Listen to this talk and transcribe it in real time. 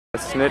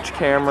snitch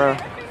camera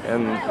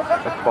and a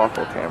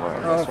quaffle camera.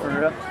 On this for one.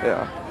 real?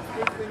 Yeah.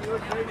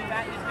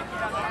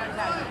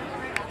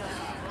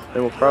 And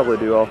we'll probably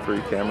do all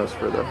 3 cameras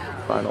for the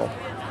final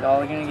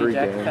Y'all are gonna 3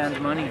 get Jack games. fans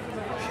money.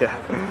 Yeah,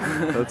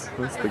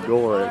 that's the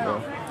goal right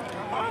now.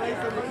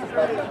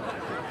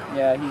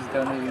 Yeah, he's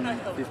donating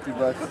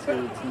 $50 to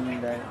a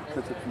team that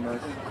puts up the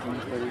most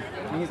games played.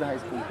 He's a high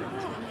school kid.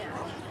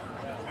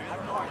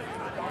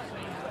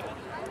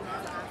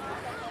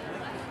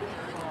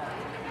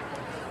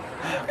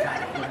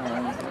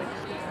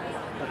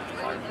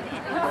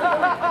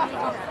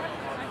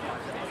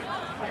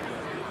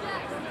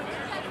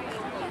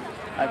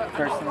 I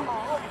personally,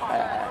 I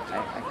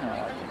kind of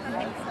like it, you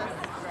know,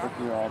 if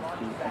we were all to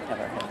be, like, have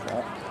our heads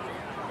up.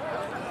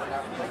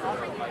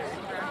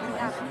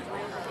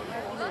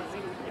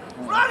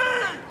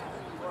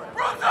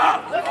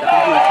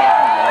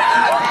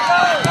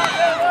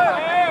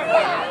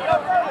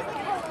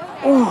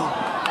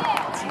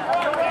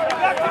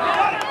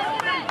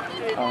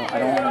 I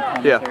don't want to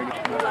commentary.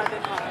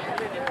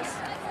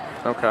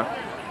 Okay.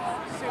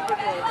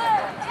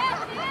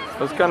 I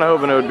was kind of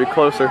hoping it would be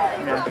closer.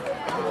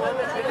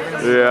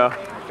 Yeah.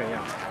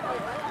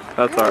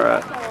 That's all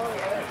right.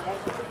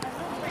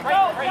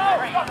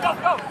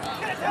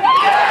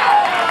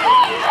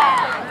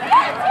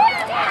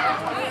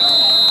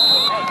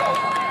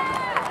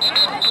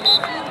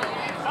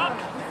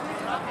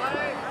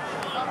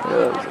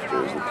 Yeah,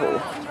 there's the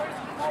pole.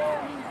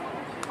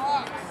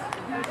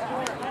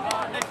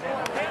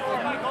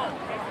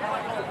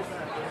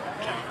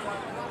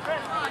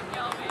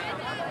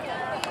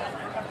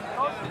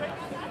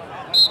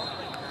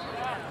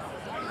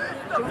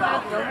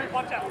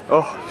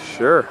 Oh,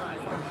 sure.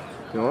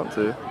 You want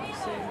to?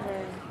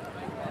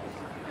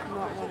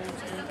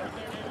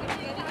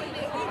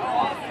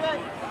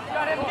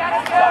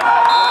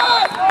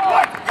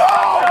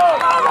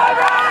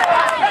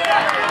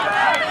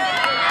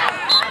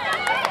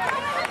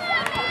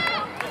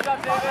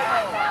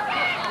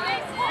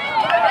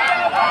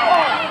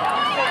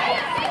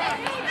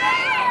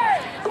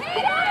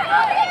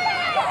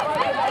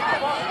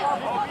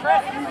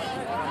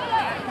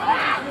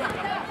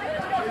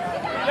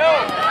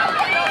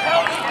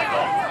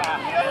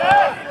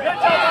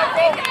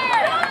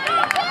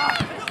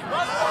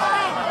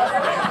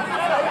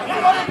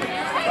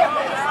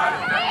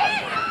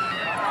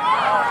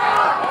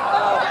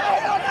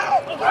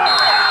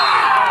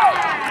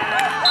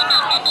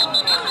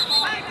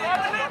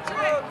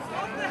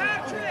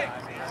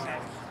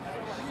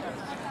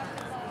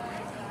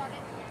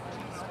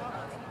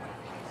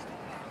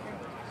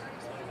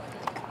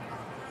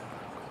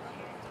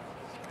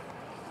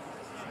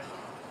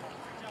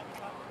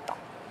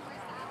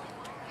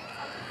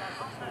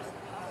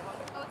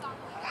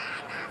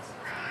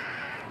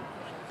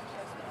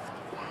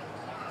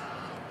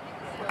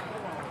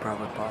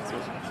 Probably pause it.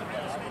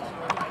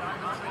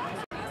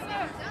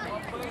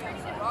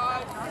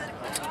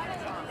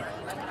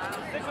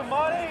 Take some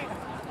money.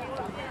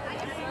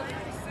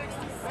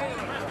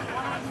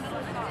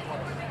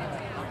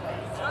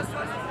 Just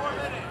under 4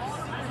 minutes.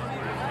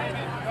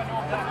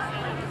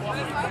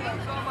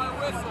 On my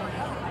whistle.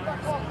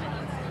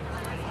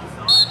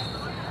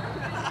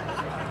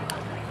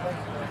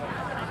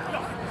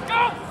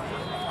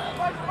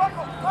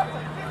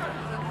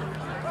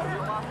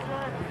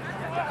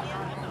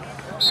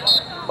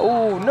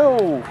 Oh no!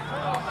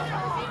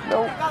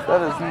 Nope,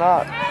 that is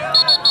not.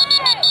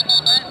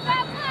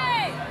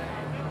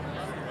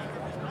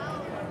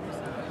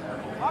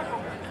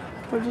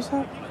 What just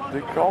happened?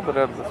 They called it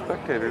out of the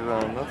spectator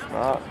zone. That's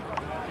not.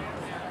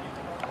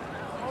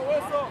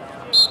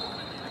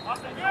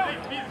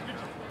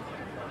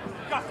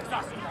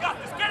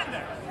 Get in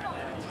there!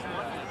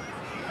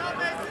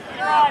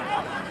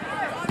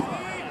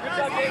 Good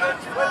job, David.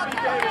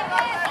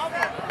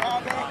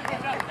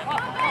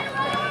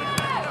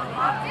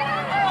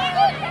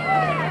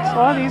 It's a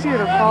lot easier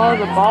to follow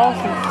the ball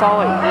since it's all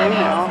like blue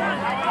now.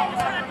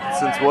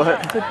 Since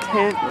what? The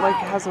tint like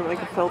has a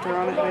filter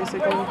on it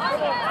basically.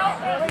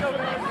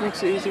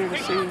 Makes it easier to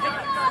see.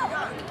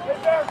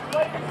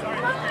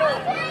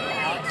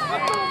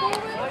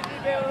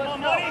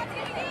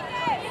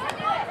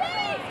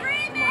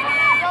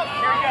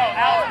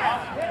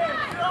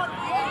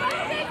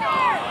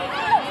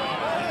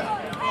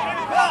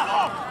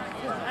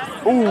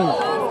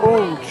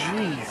 Oh,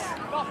 jeez.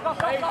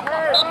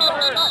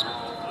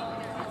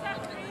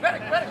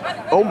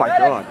 Oh my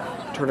God.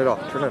 Turn it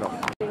off, turn it off.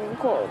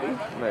 Quality.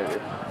 Maybe.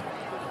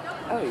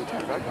 Oh, you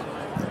turn it back on.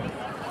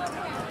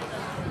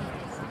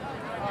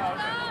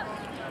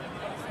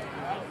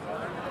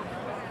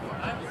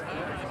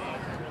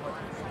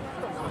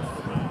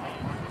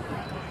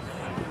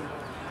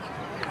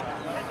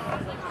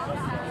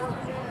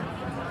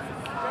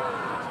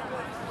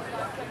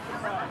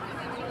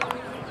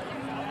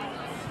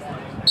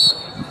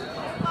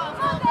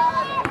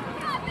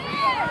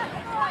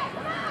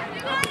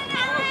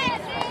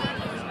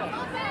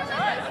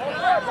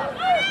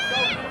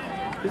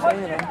 Is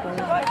A&M playing?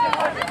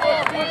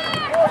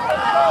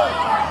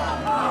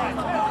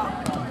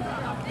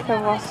 Kev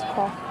lost the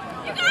call.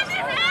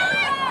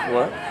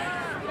 What?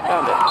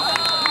 Found it.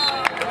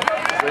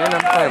 Is they end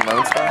up playing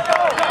Lone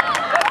Star?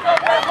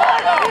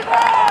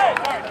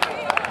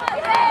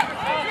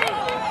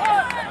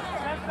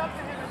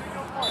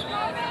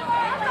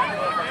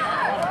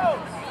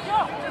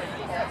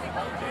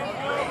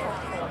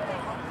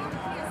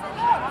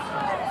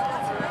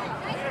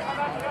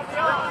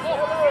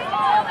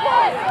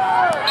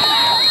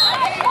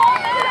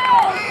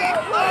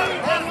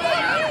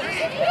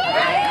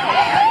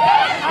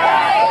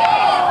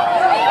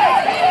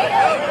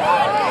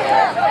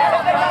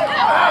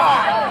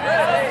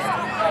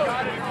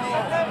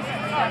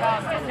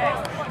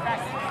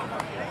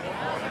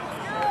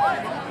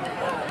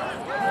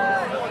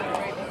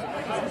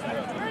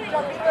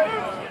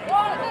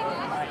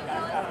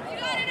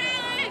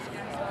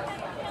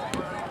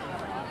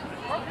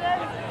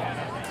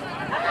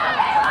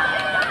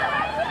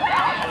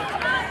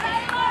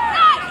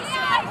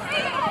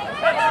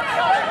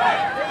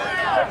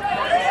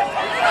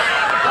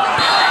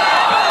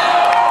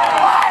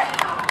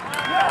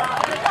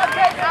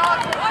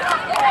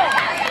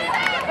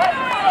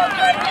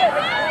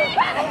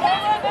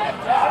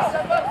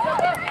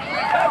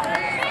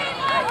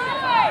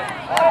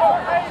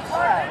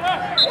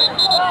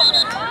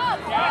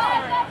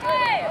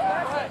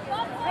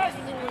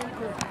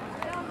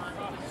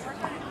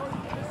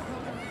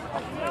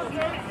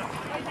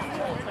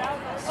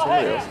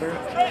 Somebody else there?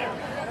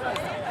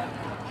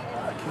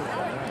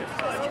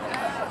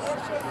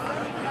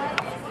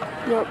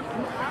 Yep.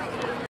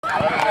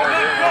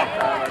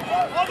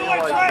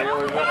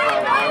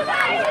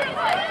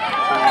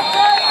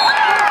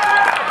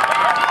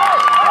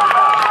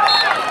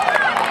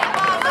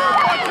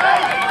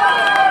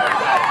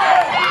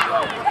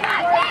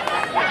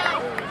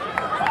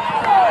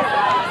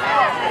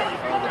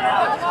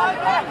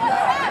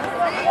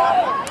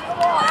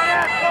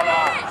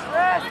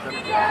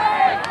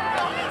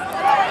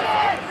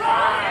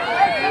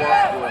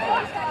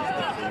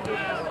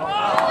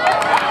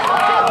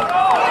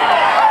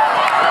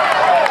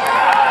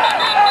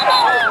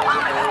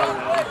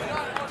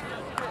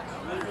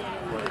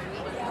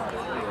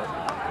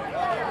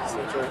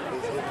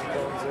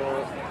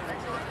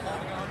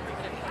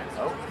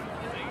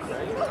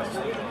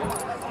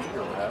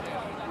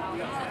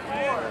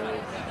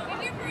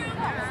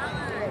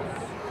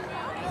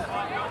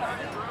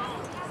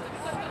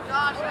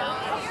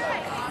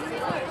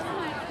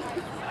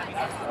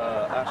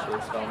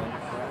 Ashley's filming.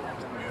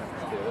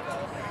 Let's do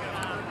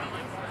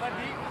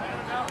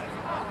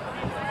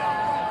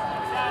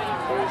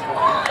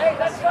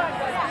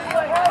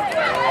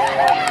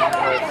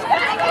it.